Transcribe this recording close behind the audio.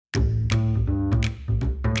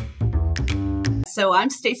So I'm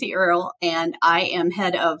Stacy Earl, and I am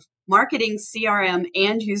head of marketing, CRM,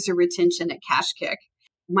 and user retention at Kashkick.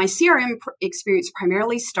 My CRM experience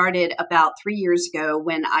primarily started about 3 years ago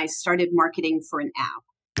when I started marketing for an app.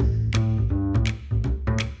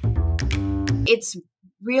 It's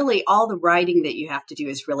really all the writing that you have to do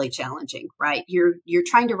is really challenging, right? You're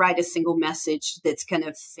trying to write a single message that's going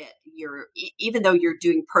to fit even though you're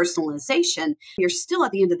doing personalization, you're still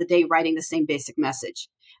at the end of the day writing the same basic message.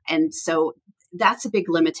 And so that's a big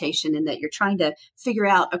limitation in that you're trying to figure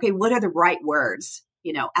out, okay, what are the right words,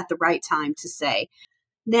 at the right time to say.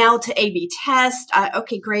 Now to A/B test,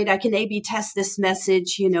 okay, great, I can A/B test this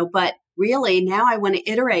message, but really now I want to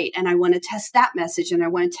iterate and I want to test that message and I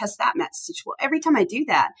want to test that message. Well, every time I do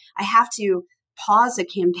that, I have to pause a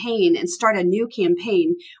campaign and start a new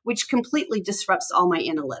campaign, which completely disrupts all my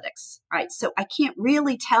analytics, right? So I can't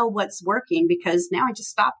really tell what's working because now I just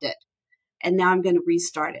stopped it and now I'm going to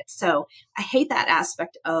restart it. So I hate that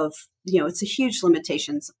aspect of, it's a huge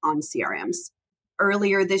limitations on CRMs.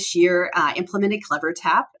 Earlier this year, implemented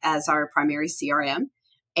CleverTap as our primary CRM.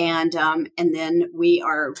 And then we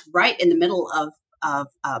are right in the middle of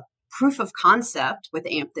a proof of concept with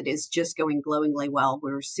Aampe that is just going glowingly well.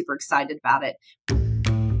 We're super excited about it.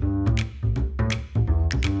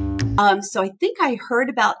 So I think I heard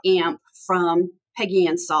about Aampe from Peggy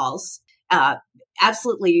Ann Sauls.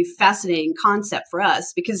 Absolutely fascinating concept for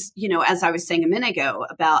us because, as I was saying a minute ago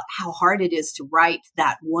about how hard it is to write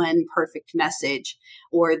that one perfect message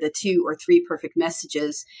or the 2 or 3 perfect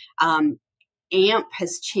messages, Aampe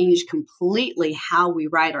has changed completely how we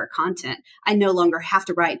write our content. I no longer have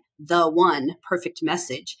to write the one perfect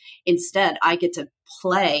message. Instead, I get to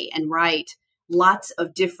play and write lots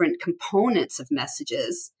of different components of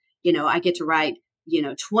messages. I get to write,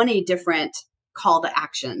 20 different call to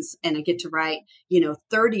actions, and I get to write,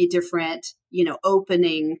 30 different,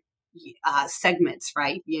 opening segments,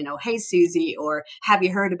 right? Hey, Susie, or have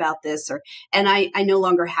you heard about this? And I no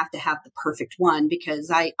longer have to have the perfect one because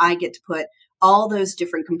I get to put all those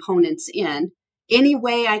different components in any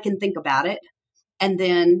way I can think about it. And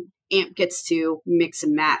then Aampe gets to mix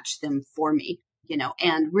and match them for me,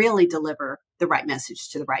 and really deliver the right message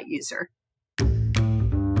to the right user.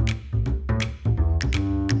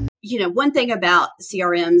 One thing about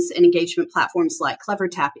CRMs and engagement platforms like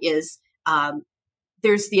CleverTap is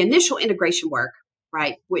there's the initial integration work,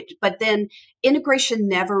 right? But then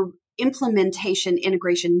implementation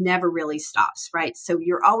integration never really stops, right? So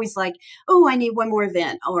you're always like, oh, I need one more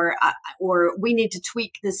event, or we need to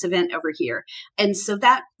tweak this event over here. And so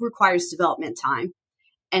that requires development time.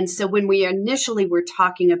 And so when we initially were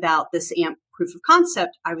talking about this Aampe proof of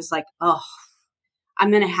concept, I was like, oh, I'm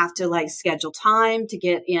going to have to schedule time to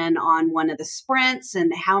get in on one of the sprints.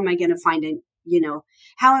 And how am I going to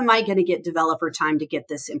how am I going to get developer time to get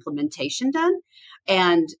this implementation done?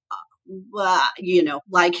 And,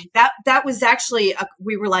 that was actually,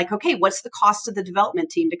 we were like, okay, what's the cost of the development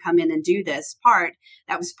team to come in and do this part?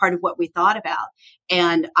 That was part of what we thought about.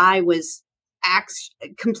 And I was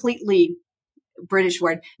completely British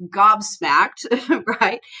word, gobsmacked,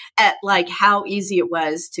 right? At how easy it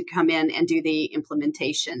was to come in and do the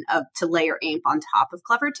implementation to layer Aampe on top of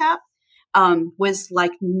CleverTap, was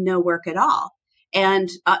no work at all. And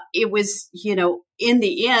it was, in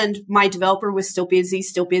the end, my developer was still busy.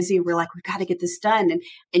 We're like, we've got to get this done.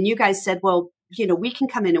 And you guys said, well, we can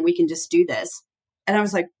come in and we can just do this. And I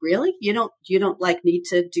was like, really? You don't need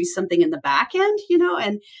to do something in the back end,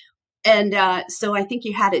 And so I think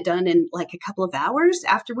you had it done in a couple of hours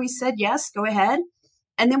after we said, yes, go ahead.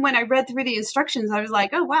 And then when I read through the instructions, I was like,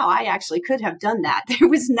 oh, wow, I actually could have done that. There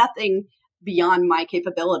was nothing beyond my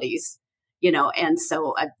capabilities, and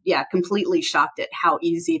so, completely shocked at how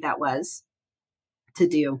easy that was to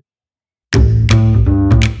do.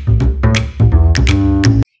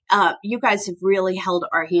 You guys have really held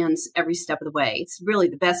our hands every step of the way. It's really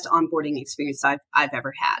the best onboarding experience I've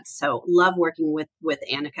ever had. So love working with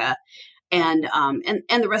Annika and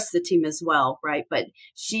the rest of the team as well, right? But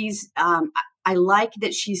she's I like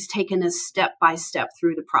that she's taken us step by step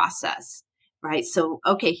through the process, right? So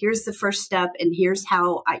okay, here's the first step, and here's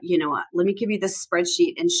how let me give you this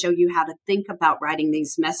spreadsheet and show you how to think about writing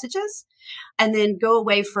these messages, and then go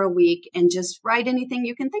away for a week and just write anything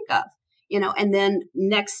you can think of. And then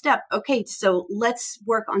next step, okay, so let's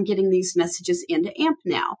work on getting these messages into Aampe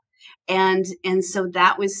now. And so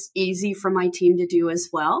that was easy for my team to do as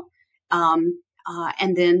well.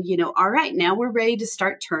 And then, all right, now we're ready to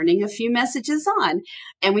start turning a few messages on.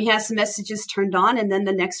 And we had some messages turned on. And then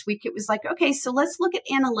the next week it was like, okay, so let's look at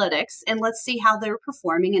analytics and let's see how they're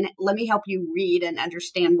performing. And let me help you read and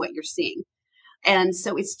understand what you're seeing. And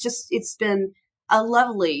so it's been a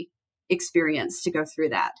lovely experience to go through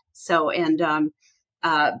that. So, and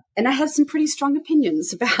I have some pretty strong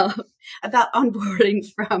opinions about onboarding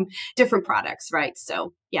from different products, right?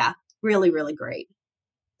 So yeah, really, really great.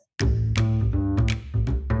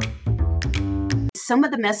 Some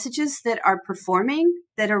of the messages that are performing,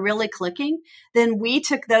 that are really clicking, then we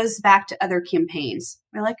took those back to other campaigns.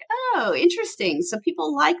 We're like, oh, interesting. So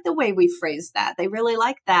people like the way we phrase that. They really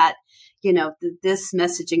like that, this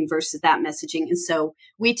messaging versus that messaging. And so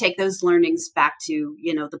we take those learnings back to,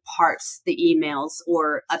 the parts, the emails,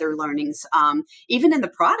 or other learnings, even in the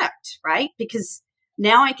product, right? Because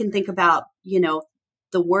now I can think about,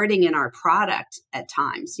 the wording in our product at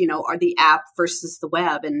times, or the app versus the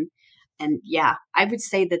web. And yeah, I would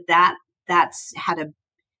say that's had an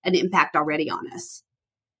impact already on us.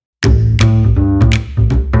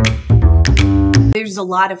 There's a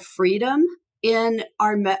lot of freedom in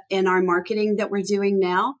our marketing that we're doing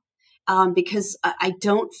now, because I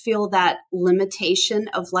don't feel that limitation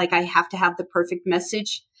of like I have to have the perfect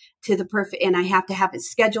message and I have to have it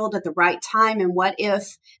scheduled at the right time. And what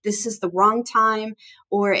if this is the wrong time,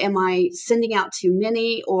 or am I sending out too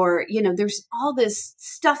many, or, there's all this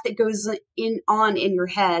stuff that goes on in your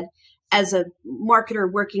head as a marketer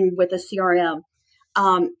working with a CRM.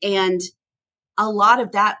 And a lot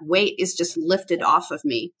of that weight is just lifted off of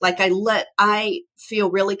me. Like I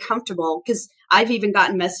feel really comfortable, because I've even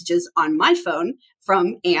gotten messages on my phone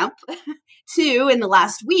from Aampe too in the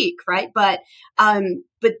last week. Right. But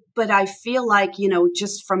I feel like,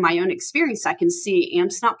 just from my own experience, I can see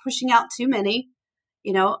Aampe's not pushing out too many.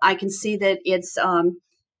 I can see that it's,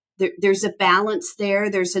 there's a balance there.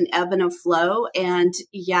 There's an ebb and a flow, and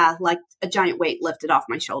yeah, like a giant weight lifted off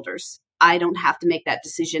my shoulders. I don't have to make that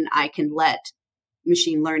decision. I can let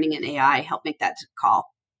machine learning and AI help make that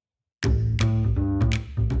call.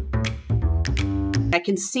 I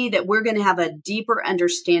can see that we're going to have a deeper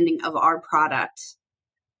understanding of our product,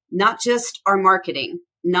 not just our marketing,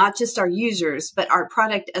 not just our users, but our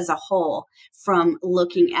product as a whole, from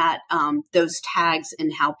looking at those tags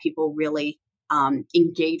and how people really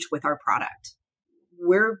engage with our product.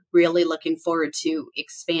 We're really looking forward to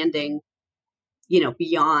expanding,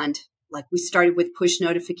 beyond. Like we started with push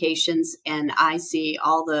notifications, and I see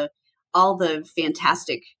all the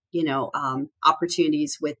fantastic,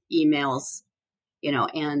 opportunities with emails,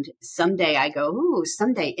 and someday I go, ooh,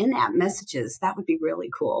 someday in-app messages, that would be really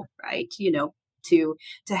cool, right? To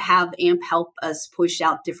have Aampe help us push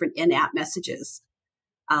out different in-app messages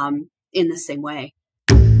in the same way.